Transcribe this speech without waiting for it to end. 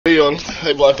y'all?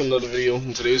 I back with another video.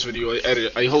 In today's video,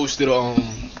 I hosted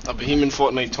a Bahamian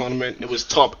Fortnite tournament. It was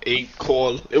top 8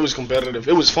 call. It was competitive.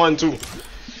 It was fun too.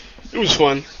 It was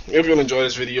fun. If you enjoy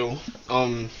this video,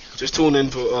 just tune in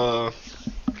for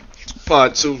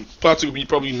part 2. Part 2 will be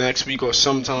probably next week or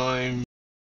sometime.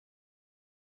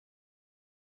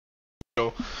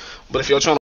 But if y'all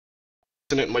trying to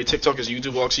my TikTok is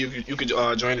YouTube box, you could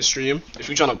join the stream. If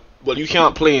you're trying to, well, you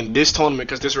can't play in this tournament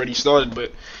because this already started.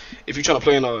 But if you're trying to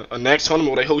play in a next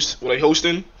tournament, what I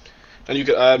hosting, then you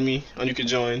could add me and you could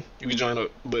join. You could join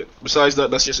up. But besides that,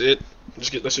 that's just it.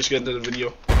 Let's just get into the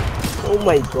video. Oh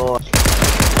my god.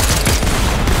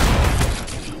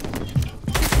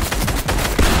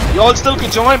 Y'all still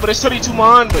could join, but it's 32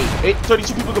 man, wait.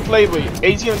 32 people could play, wait.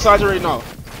 18 inside right now.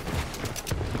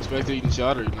 Spectating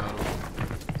shot right now.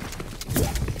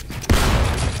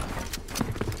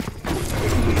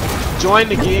 Join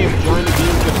the game, just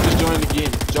join the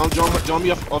game. Join me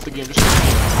off the game. Just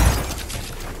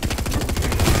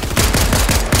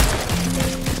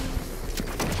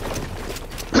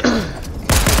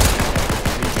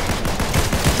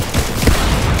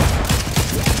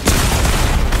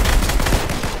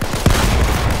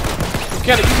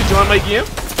Kenny, you can join my game.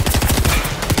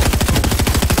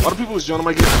 Other people was joining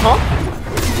my game, huh?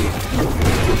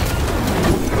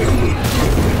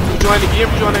 Join the game,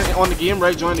 you join on the game,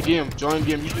 right? Join the game, join the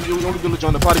game. You only be able to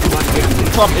join the party if you join the game.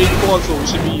 Top 8 calls, so it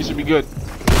should be good.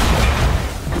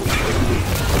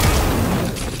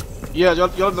 Yeah,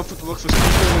 y'all look for some people to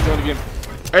join the game.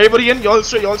 Everybody in, y'all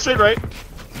straight, right?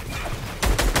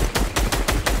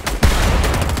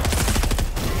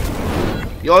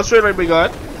 Y'all straight, right, big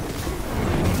god?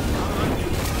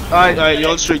 Alright,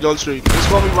 y'all straight. Just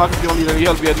call me back if you need any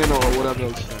help getting in or whatever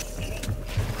else.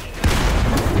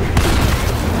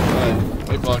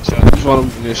 My box shot. Just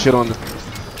want to get shit on the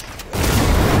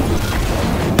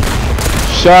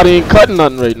shot. Ain't cutting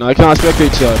nothing right now. I can't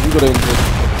spectate shot. You gotta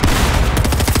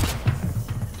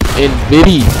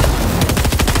Nvidia.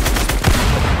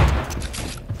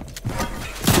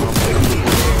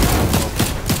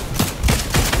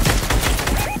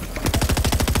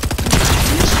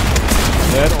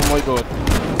 Dead. Oh my god.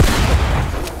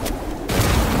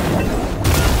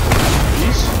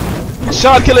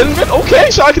 Shot killer in it?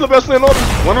 Okay, shot killer best player in lobby.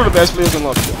 One of the best players in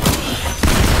lobby.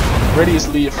 Ready is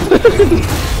leave.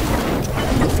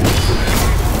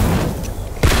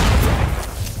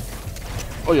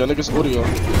 Oh yeah, niggas audio.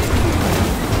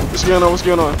 What's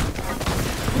going on?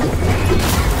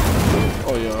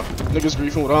 Oh yeah. Niggas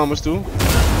griefing with armors too.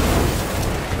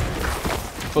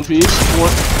 Full piece.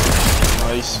 One.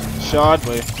 Nice. Shot,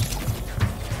 boy.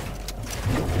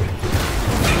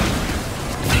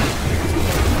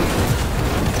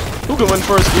 Who can win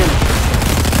first game?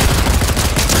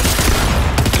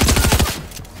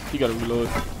 He gotta reload.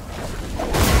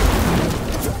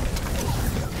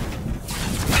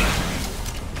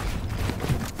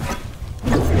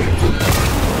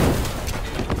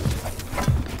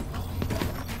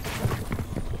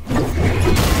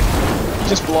 He's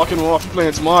just blocking him off. He's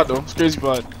playing smart though. It's crazy,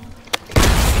 but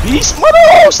Beast,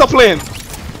 mother! Stop playing.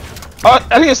 I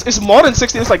think it's more than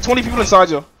 60. It's like 20 people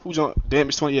inside you. Who's on? Damn,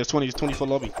 it's 20. Yeah, it's 20. It's 20 for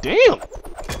lobby. Damn.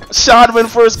 Shot win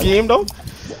first game though.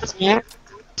 Yeah.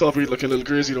 Top 8 looking a little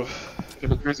crazy though.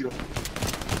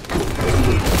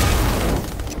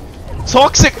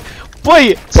 Toxic,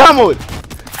 boy. Tamo.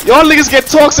 Y'all niggas get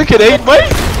toxic at 8, boy.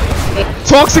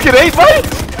 Toxic at 8, boy.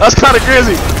 That's kind of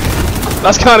crazy.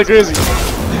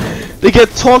 They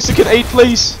get toxic at 8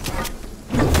 place.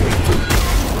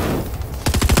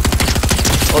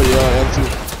 Oh yeah, L2.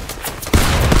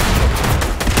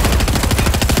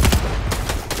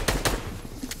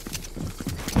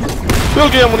 Bill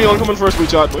game when you all coming first, we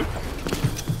chat, boy.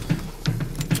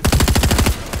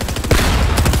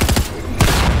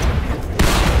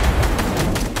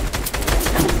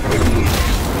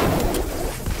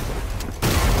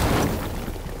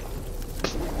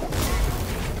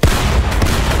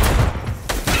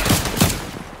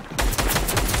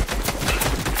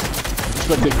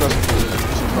 Spectate custom.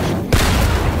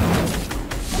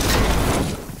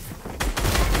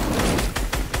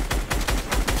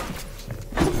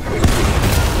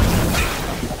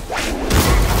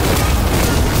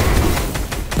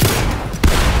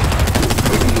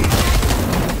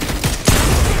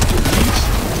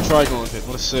 Try going with it.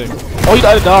 What a sick. Oh, he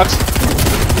died of docs.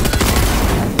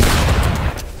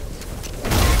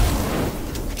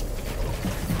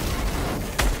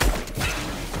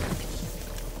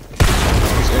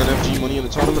 There's NFG money in the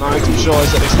tournament. I ain't too sure.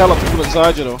 There's hella people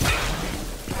inside you though.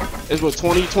 There's about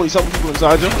 20 something people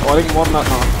inside you. Oh, I think more than that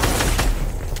now.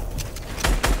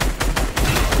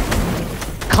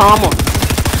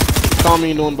 Calm calm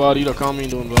me doing body. Either calm me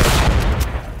doing body.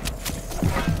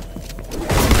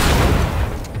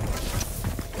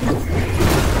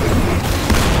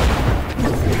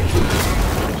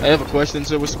 I have a question,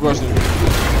 sir. What's the question?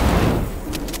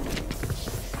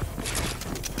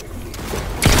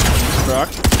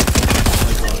 Cracked. Oh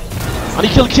my god. And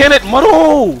he killed Kenneth,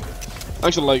 motto!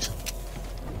 Thanks for the likes.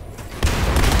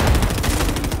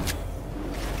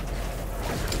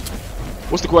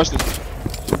 What's the question?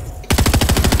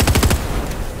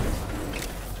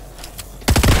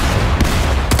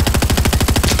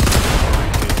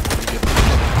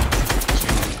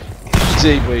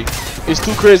 DJ, boy. It's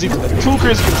too crazy controller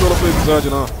players beside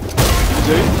you now. DJ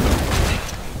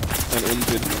and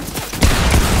Invid.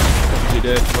 DJ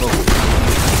dead. What up?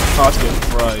 Heart getting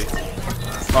fried.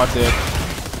 Heart dead.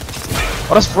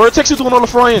 Oh, that's Vertex who's doing all the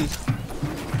frying.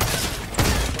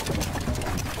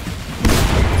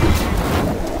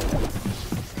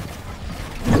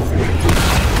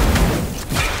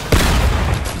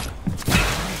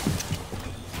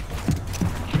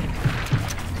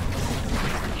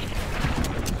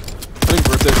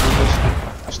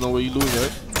 There's no way you lose,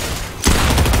 right?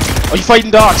 Are you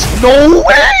fighting dogs? No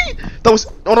way! That was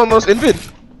no, that's Invid.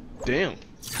 Damn.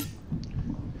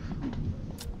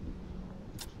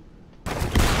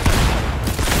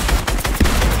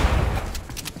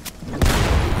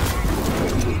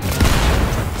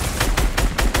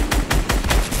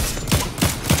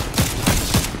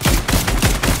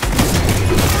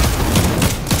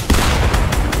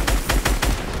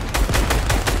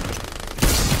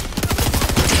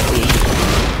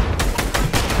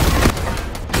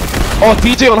 Oh,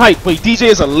 DJ on height. Wait, DJ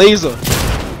is a laser.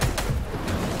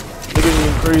 Nigga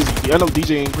ain't crazy. I know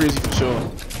DJ ain't crazy for sure.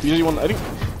 DJ one. I think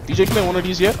DJ can play one of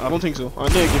these yet? I don't think so. I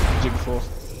never give DJ before.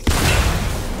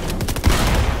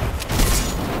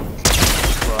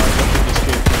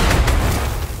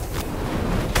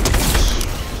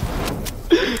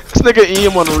 This nigga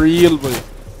aim on real, boy.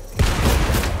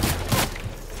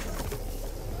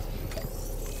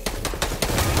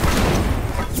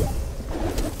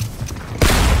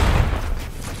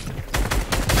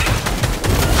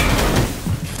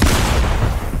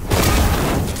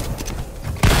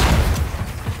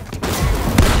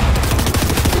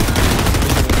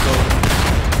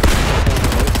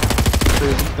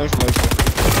 Thanks for life.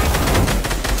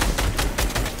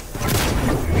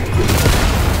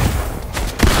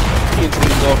 Into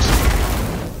these blocks.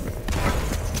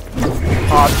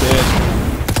 Hard dead.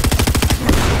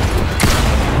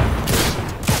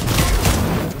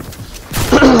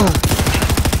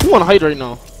 Who on height right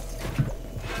now?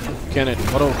 Kenneth.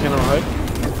 What up, Kenneth on height?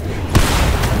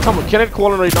 Come on, Kenneth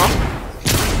calling right now?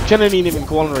 Kenneth ain't even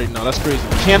calling right now. That's crazy.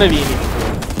 Kenneth ain't even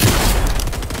calling.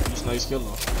 He's nice kill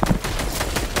though.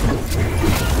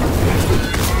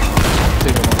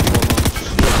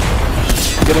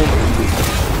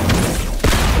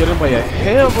 Get him by your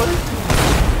hair, buddy.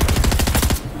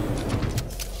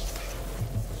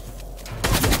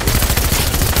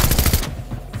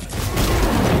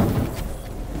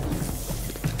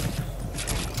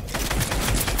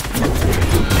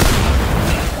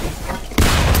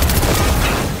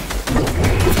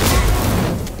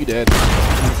 You dead.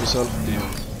 Leave yourself.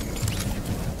 Damn.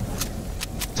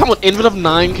 Someone infinite of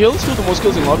 9 kills? Who's the most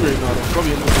kills in lobby right now?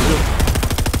 Probably infinite of 2.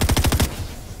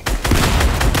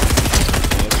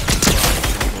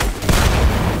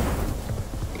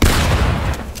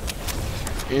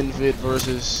 Invid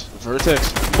versus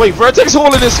Vertex. Wait, Vertex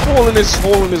holding his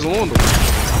own though.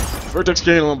 Vertex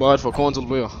carrying on bad for console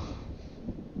player.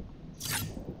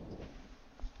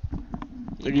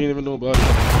 Like, you ain't even know about it.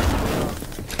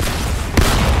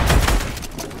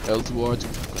 L2R to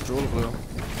controller player.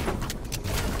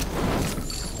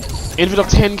 Invid of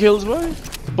 10 kills, boy.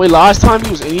 Wait, last time he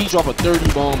was in, he dropped a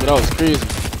 30 bomb, but that was crazy.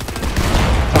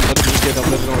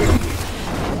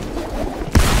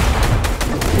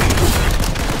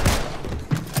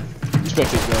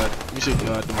 Respect it, God. We should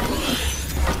God do it.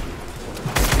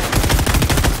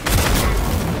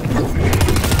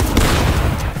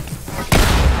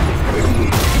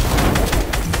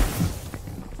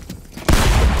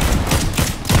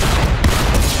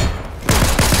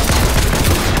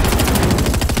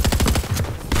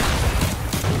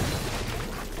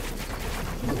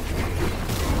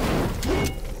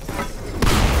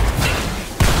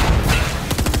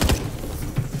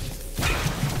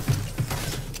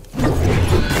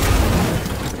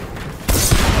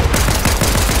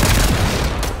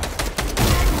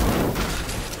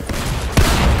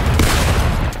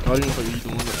 I don't know if you're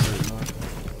doing that right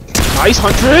now. Nice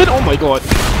 100! Oh my god.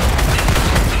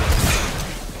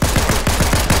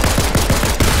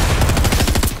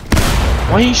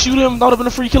 Why he shoot him? That would have been a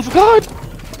free kill for God.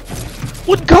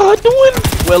 What God doing?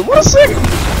 Well, what a second.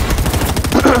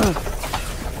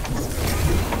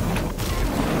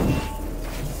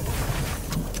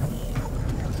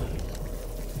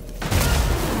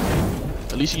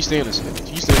 At least he's staying this.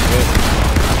 He's staying dead.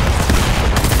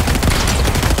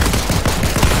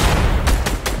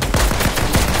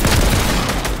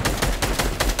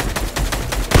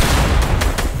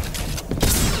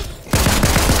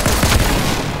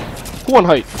 Who on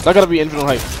height? That gotta be infinite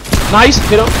height. Nice,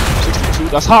 hit him. 62.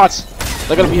 That's hot.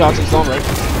 That gotta be hot since done, right?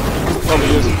 Probably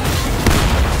is.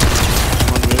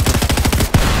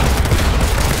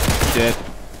 100. Dead.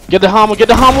 Get the hammer, get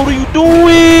the hammer, what are you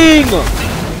doing?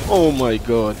 Oh my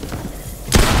god.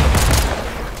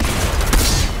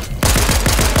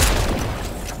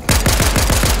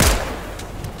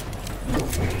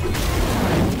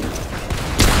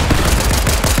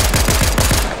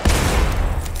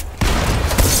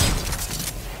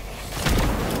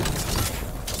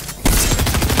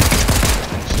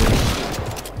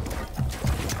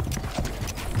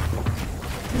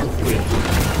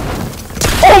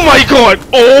 Oh my god!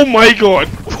 Oh my god!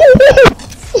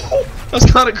 That's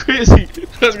kinda crazy.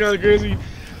 That's kinda crazy.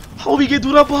 How we get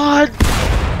through that bot?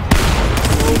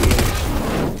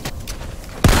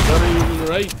 That ain't even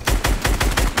right.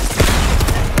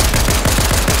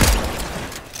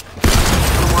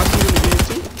 I'm watching the game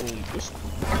too.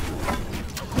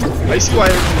 I see why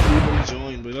everyone didn't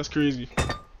join, but that's crazy.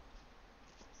 God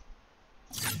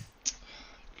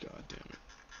damn it.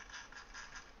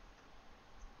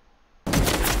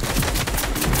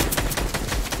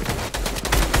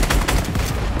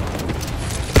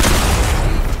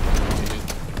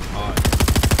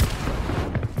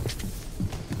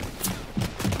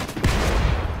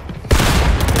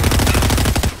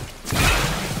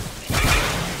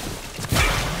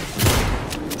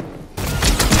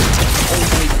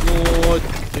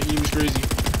 That game is crazy.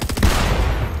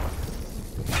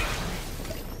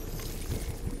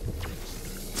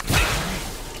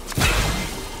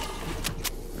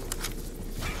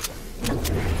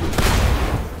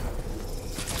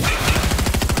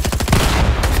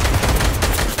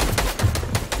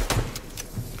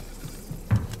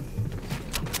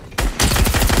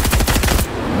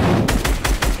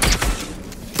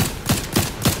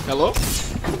 Hello?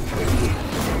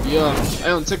 Yeah,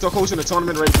 I'm on TikTok hosting a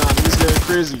tournament right now. It's getting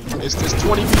crazy. It's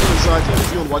 20 people inside here.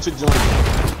 If you want to watch it, join.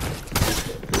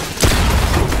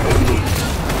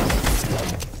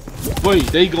 Boy,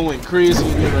 they going crazy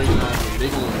in here right now. Boy. They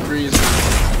going crazy.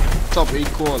 Top 8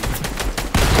 quality.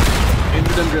 Any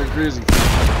of them going crazy.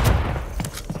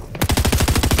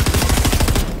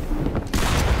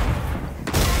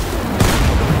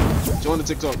 Join the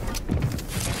TikTok.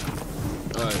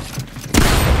 Alright.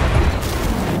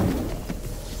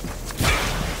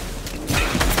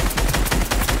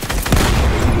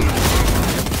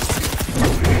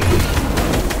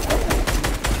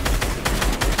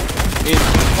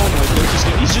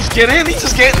 He's just getting in, he's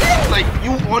just getting in. Like,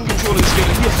 you one controller is getting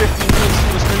in. He had 15 minutes,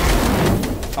 he was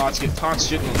crazy. Hot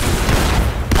shit, man.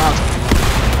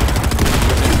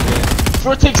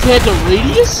 Vertex had the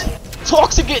radius?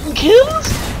 Talks to getting kills?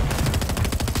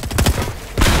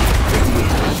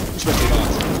 Especially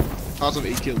Hots. Hots of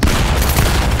 8 kills.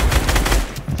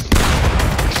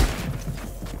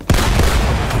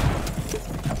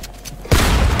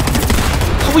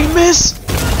 How we miss?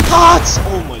 Hots!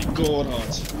 Oh my god,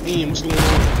 Hots. Damn, what's going on?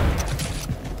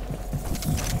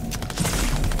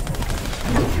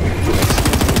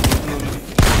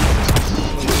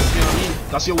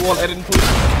 That's your wall editing please.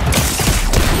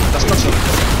 That's Crusher.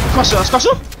 Crusher, that's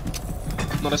Crusher?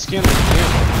 No, that's Skin.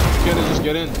 Damn. Skin is just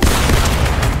get in.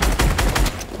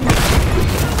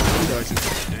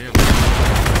 Damn.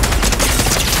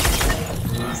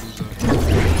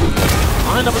 I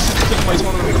ain't never seen this kid in my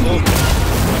spawn on the globe. I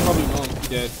probably know him. He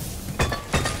dead.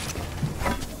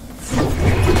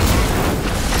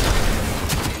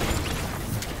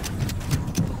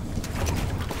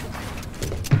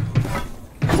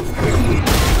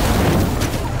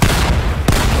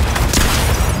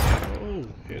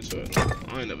 I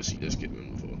ain't never seen this kid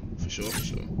win before. For sure, for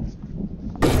sure.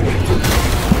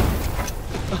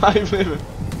 I ain't living.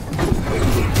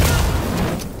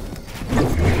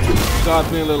 God,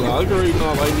 playing a little algorithm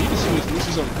now. I need to see this. Let me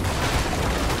see something.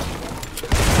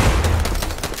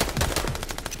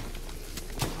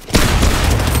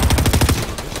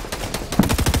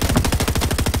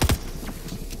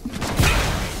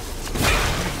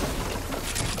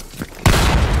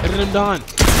 Edit him down.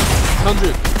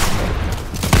 100.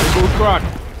 Go crack.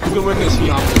 You can win this.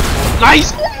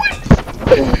 Nice!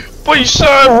 Boy,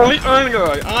 shot! I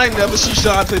ain't never seen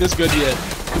shot play this good yet.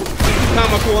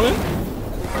 Karma calling.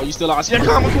 Oh, you still out? Yeah,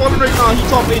 Karma calling right now. He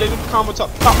top 8. Karma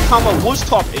Karma was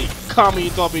top 8. Karma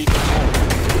in top 8.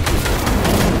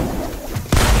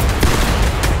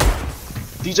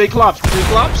 DJ Claps. DJ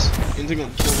Claps. Anything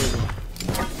on?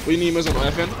 What do you need, Miss on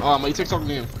FN? Ah, my TikTok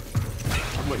name.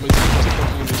 My TikTok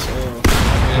name is yeah.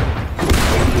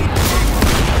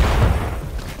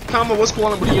 Karma was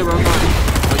calling, but he around 9.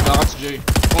 Like that's J.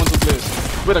 Console players.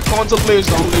 Wait, the console players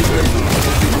dominate right now.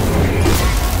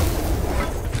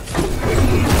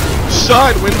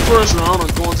 Shot win first round on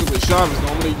console play. Shot was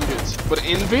dominating hits. But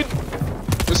Invid,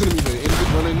 listen to me, man. Invid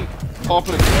running,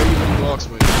 popping in very many blocks,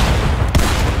 man.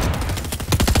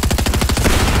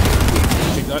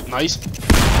 Take that. Nice.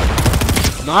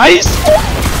 Nice! Oh!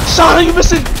 Shot, are you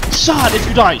missing? Shot, if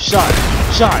you die. Shot.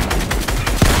 Shot.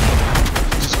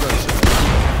 Jesus Christ.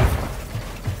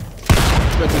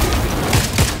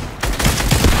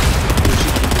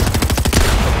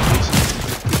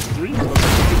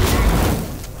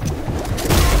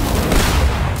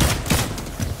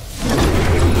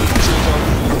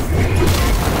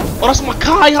 Oh, that's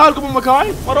Makai! How come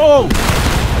Makai? What oh?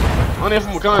 I ain't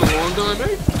from Makai in a long time,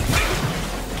 eh?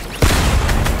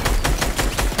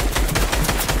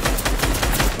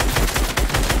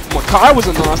 Makai was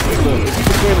a nasty player. If you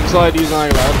could play inside these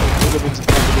iron, there would have been some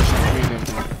competition between them.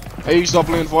 Hey, you stop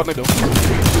playing Fortnite though.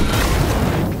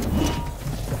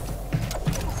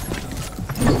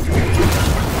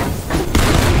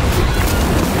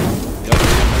 Yep.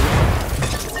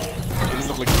 He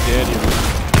look like he's dead here.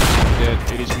 Dead.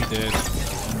 AHB dead.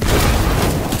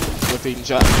 Rotating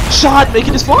shot. Shot!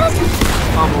 Making this fun!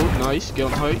 Combo. Nice. Get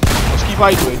on tight. Just keep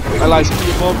hiding it. I like to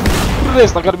be above. Look at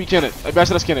this. I gotta be Kenneth. I bet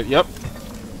that's Kenneth. Yep.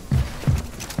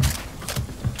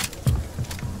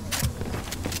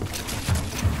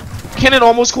 Kenneth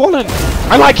almost calling.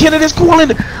 I like Kenneth is calling.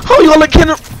 How you gonna let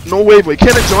Kenneth? No way, boy.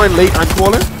 Kenneth joined late. I'm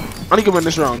calling. I need to win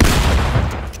this round.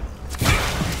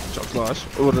 Shot flash.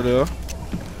 Over there.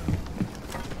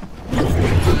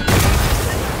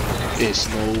 It's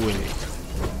no way.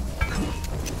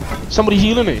 Somebody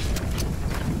healing it.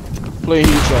 Play a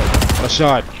heal shot. A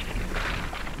shot.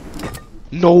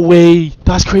 No way.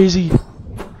 That's crazy.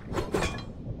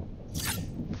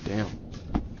 Damn.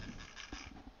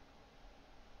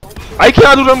 I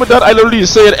can't do them with that. I literally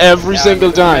say it every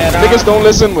single time. Niggas don't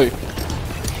listen, me.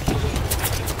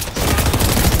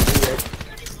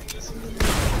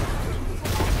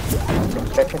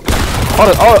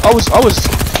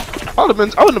 I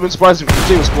wouldn't have been surprised if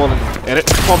Jay was falling. And it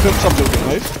pump him something,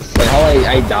 right? Like how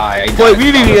I die. Boy,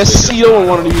 we need to get Cedo on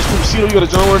one of these. Cedo, you gotta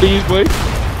join one of these, boy.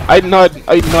 I nut.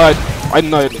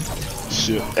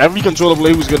 Shit. Every controller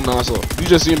play who's getting an asshole. You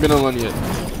just ain't been on one yet.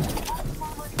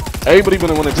 Everybody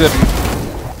been on one except you.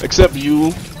 Except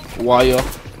you, Wire,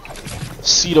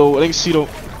 Cedo. I think Cedo.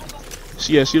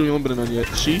 Yeah, Cedo, you haven't been on one yet.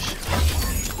 Sheesh.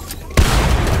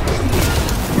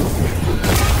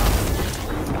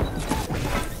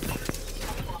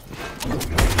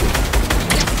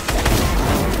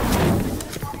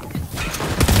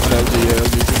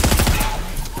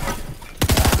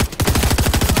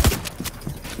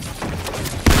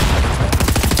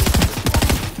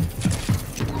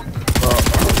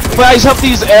 But I have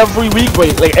these every week,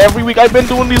 wait, like every week. I've been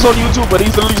doing these on YouTube, but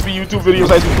these at least be YouTube videos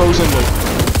I've been posting, like.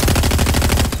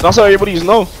 That's how everybody's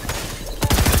know.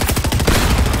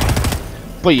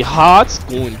 But Heart's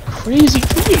going crazy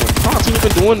too. Heart's ain't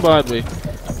been doing bad, way.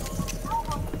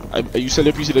 You sell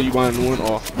your PC that you buying a new one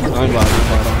off. I'm bad.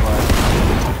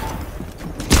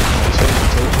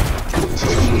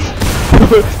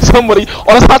 Somebody. Oh,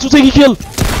 that's Heart to take a kill.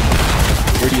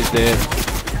 Brady is dead.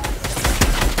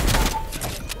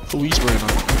 Who he's wearing on?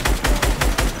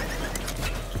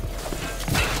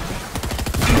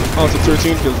 Oh, it's a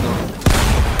 13 kills now.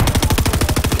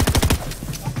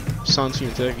 Sanchi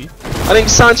and Techie. I think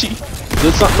Sanchi.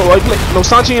 No,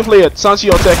 Sanchi ain't play it. Sanchi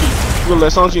or Techie. We'll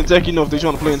let Sanchi and Techie know if they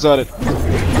trying to play inside it.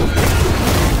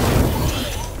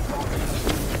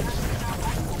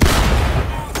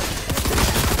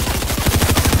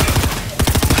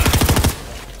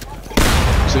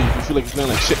 So you feel like you're playing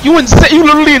like shit. You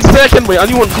literally in second, way, and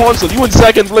you on console. You in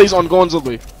second place on console,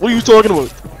 way. What are you talking about?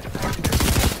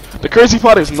 The crazy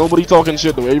part is nobody talking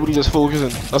shit though. Everybody just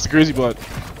focusing. That's the crazy part.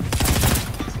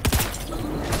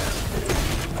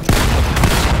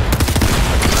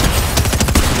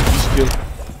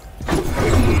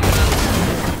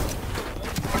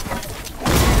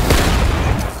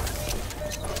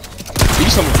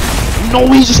 No,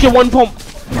 he just get one pump.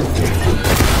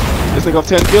 This nigga have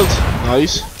 10 kills.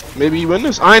 Nice. Maybe he win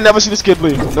this. I ain't never seen this kid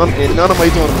play. None of my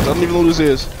tournaments. I don't even know who this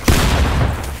is.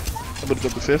 I better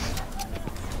drop the 5th.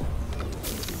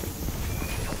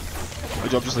 I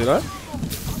dropped just like that.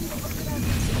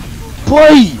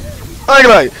 Boy, I ain't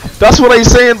like, that's what I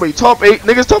saying, boy. Top 8,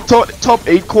 niggas top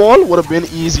 8 call would have been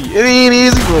easy. It ain't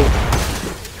easy, bro.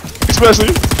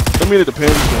 Especially, I mean, it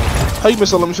depends, bro. How you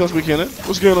miss all them shots with Kenneth?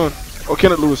 What's going on? Oh,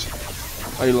 Kenneth Lewis.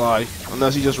 I lie.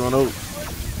 Unless he just run out.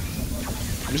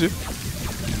 Let me see.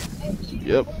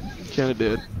 Yep. Kenneth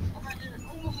dead.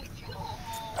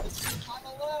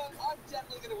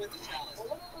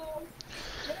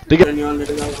 They get.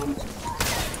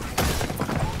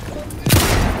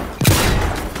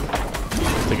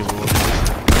 Take his one.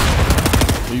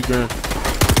 Where you going?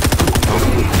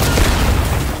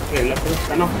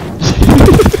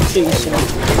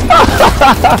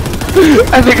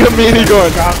 I think I'm mini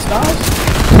going.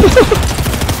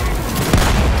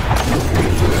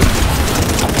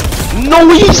 No,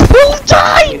 he's still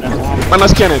dying! Man,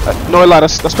 that's Kenneth. No, I lie,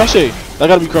 that's Crusher. That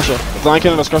gotta be Crusher. If that ain't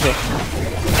Kenneth, that's Crusher.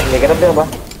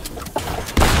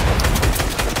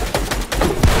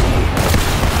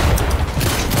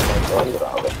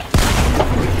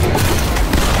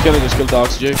 Kenneth just killed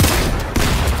dogs, Jay.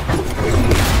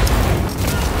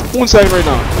 1 second right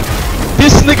now.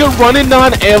 This nigga running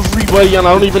down everybody and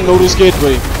I don't even know this kid,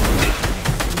 boy.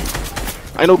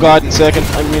 I know God in second.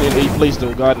 I mean in 8th place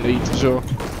though. God in 8th for sure.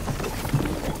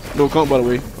 No count by the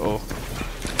way. Oh.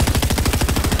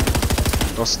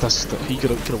 That's he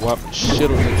could've whopped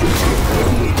shit on it.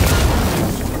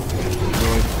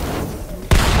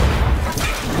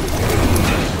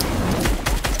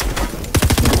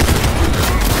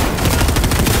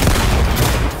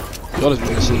 God is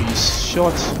missing these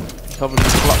shots. Covering the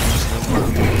clutches.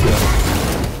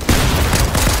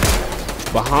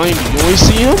 Behind you, you only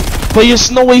see him? But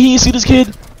there's no way he ain't see this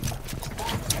kid.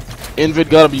 Invid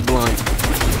gotta be blind.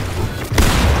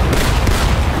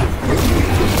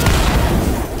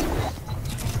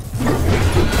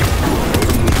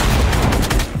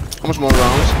 How much more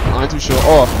rounds? I ain't too sure.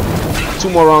 Oh, 2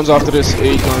 more rounds after this.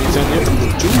 8, 9, 10, yeah.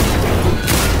 2.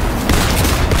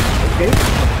 Okay.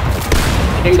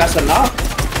 I think that's enough.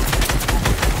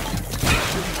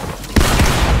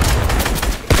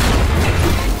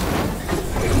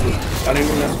 I think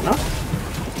that's enough.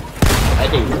 I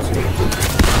think that's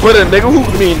enough. But a nigga who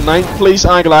could be in 9th place, I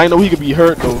ain't gonna lie, I know he could be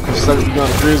hurt though, cause that would be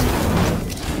kinda crazy.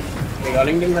 I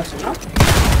think that's enough.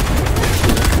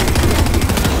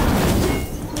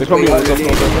 They probably won't really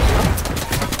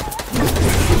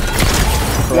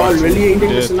y'all really ain't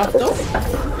think that's enough though?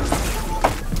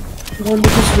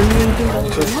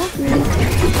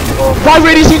 Why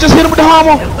Radius? He just hit him with the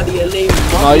hammer!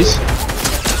 Nice.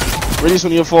 Radius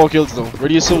only have 4 kills though.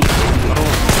 Radius so.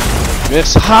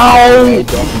 Miss. How? Hey,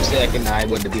 drop him second, I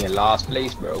would be in last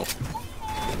place, bro.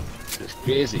 It's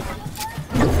crazy.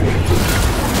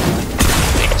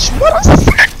 Bitch, what a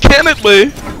Kenneth,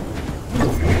 boy.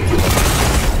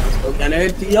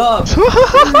 Kenneth, tee up.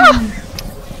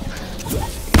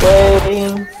 What?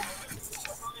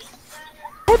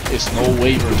 It's no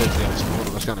way we're taking that.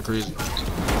 That's kind of crazy.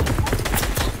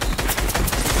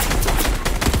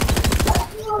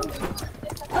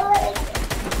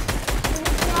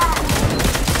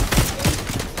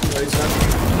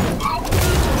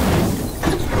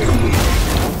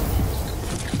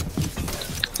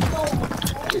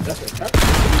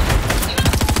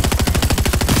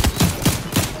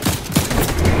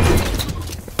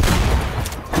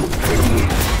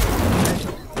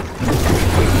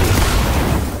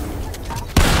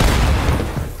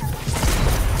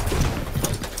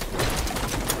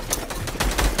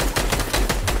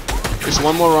 There's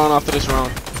 1 more round after this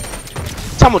round.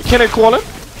 Tell me, Kenneth calling?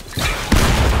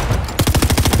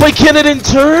 Wait, Kenneth in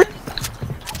 3rd?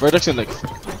 Verdict's in like.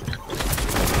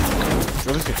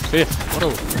 Verdict's in 5th. What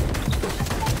over?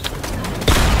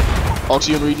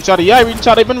 Oxy and reading chat. Yeah, I reading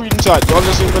chat. I've been reading chat. Dogs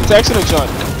just been texting in chat.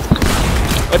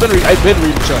 I've been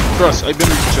reading chat. Trust, I've been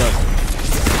reading chat.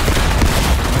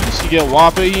 She get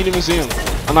whopped. He didn't even see him.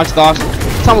 And that's Docs.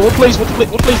 Tell me, what place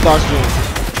Docs doing?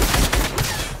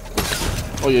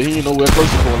 Oh yeah, he ain't nowhere close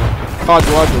to corner. Hard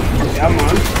do. Yeah,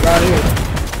 man. Right here.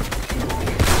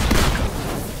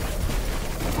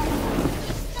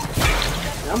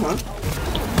 Yeah, man.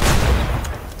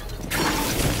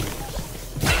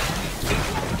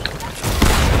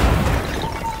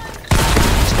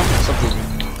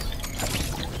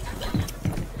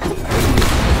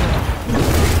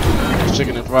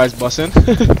 Chicken and fries bussin'.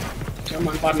 Yeah,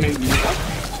 man. Pardon me.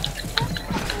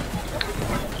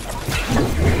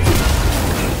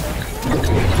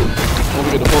 Don't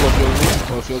forget to follow if you're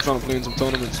new, or if you're trying to play in some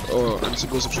tournaments, or and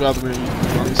go subscribe to me.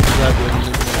 Subscribe to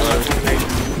me.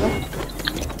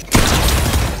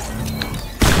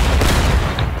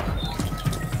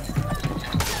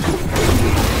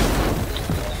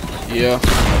 Yeah.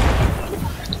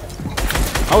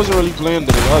 I wasn't really playing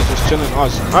today. I was just chilling.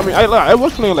 I mean, I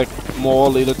was playing like more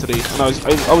later today, and I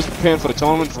was preparing for the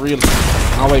tournament for real.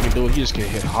 Now I can do it. He just get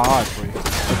hit hard, bro.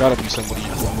 There gotta be somebody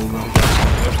who can move around.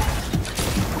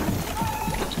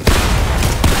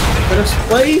 Let us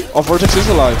play. Oh, Vertex is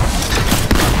alive.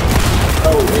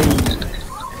 Oh, hey.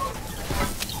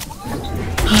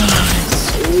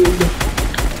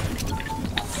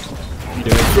 He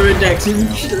dead. Vertex.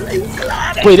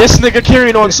 Wait, this nigga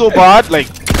carrying on so bad, like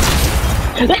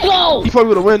Let's go! he probably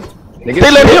would've win. Niggas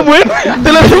They let him win.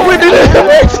 They let him win. They let him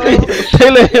actually. They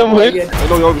let him win. Yeah. I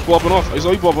know y'all be popping off. I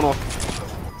saw you popping off.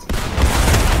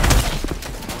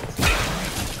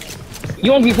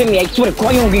 You won't grief me, I swear to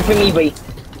God, you won't grief me, boy.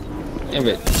 Damn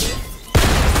it.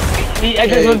 I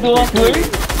just want to do off, boy.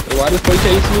 Why the fuck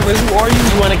chase me, but who are you?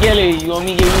 You wanna kill it? You want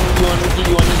me to kill you? You want me to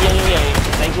kill you?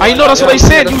 Yeah. I know, that's what I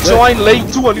said. You joined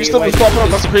late too, and you still be popping off.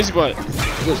 That's the crazy part.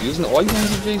 You was using all you guys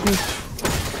to chase me.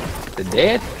 The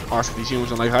dead? Actually, he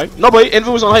was on like height. No, but Envy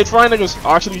was on height frying niggas.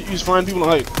 Actually, he was frying people on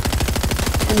height.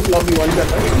 Love you one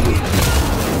better.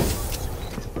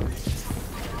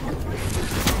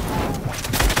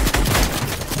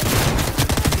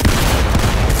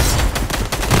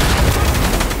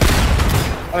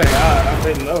 Oh yeah, I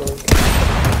played low.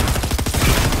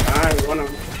 I ain't one of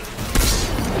them.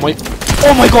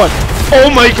 Oh my god! Oh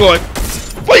my god!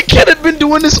 Why Kenneth been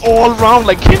doing this all round?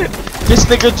 Like Kenneth, this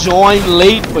nigga joined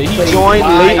late, but he joined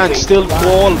late and still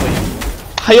called me.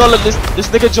 How y'all let this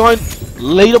nigga joined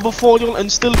later before y'all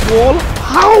and still call?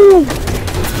 How?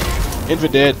 Envy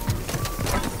dead.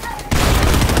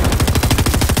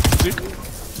 See?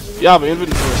 Yeah, but Envy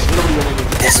first. Nobody went in.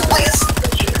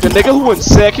 The nigga who went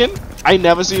second, I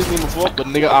never see his name before, but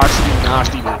nigga actually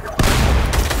nasty, bro.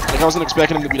 Like I wasn't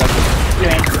expecting him to be that good.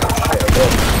 Yeah.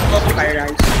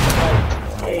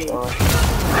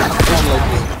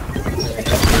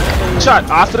 Chat,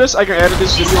 after this, I can edit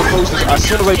this video and post it. As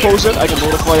soon as I post it, I can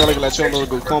notify y'all, I can let y'all know to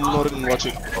go comment it and watch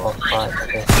it.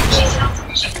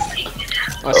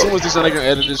 As soon as this done, I can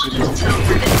edit this video.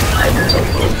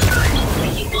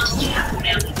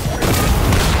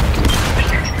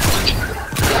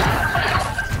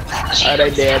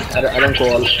 Alright, dead. I don't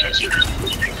call.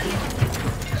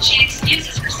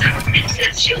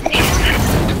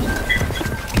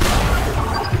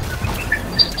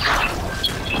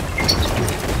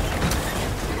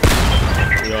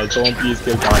 Y'all don't please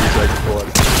kill Carx like before.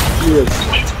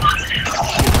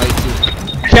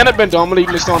 Kenneth been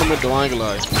dominating this tournament though, I ain't gonna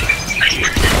lie.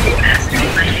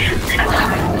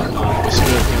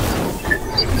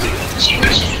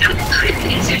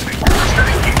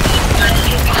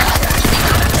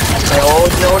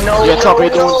 No. Yeah, top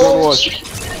 8 doing zone wars.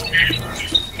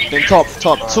 Then top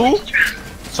 2,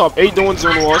 top 8 doing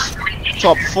zone wars.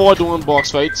 Top 4 doing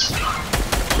box fights.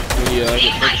 And yeah,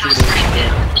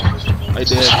 I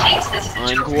did.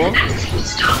 I'm cool.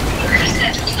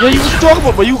 Yeah, you was talking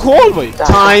about, but you called me.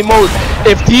 Time out.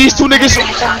 If these two niggas,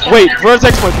 wait,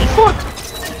 Vertex might be fucked.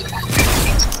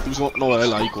 He was no, I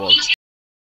like called.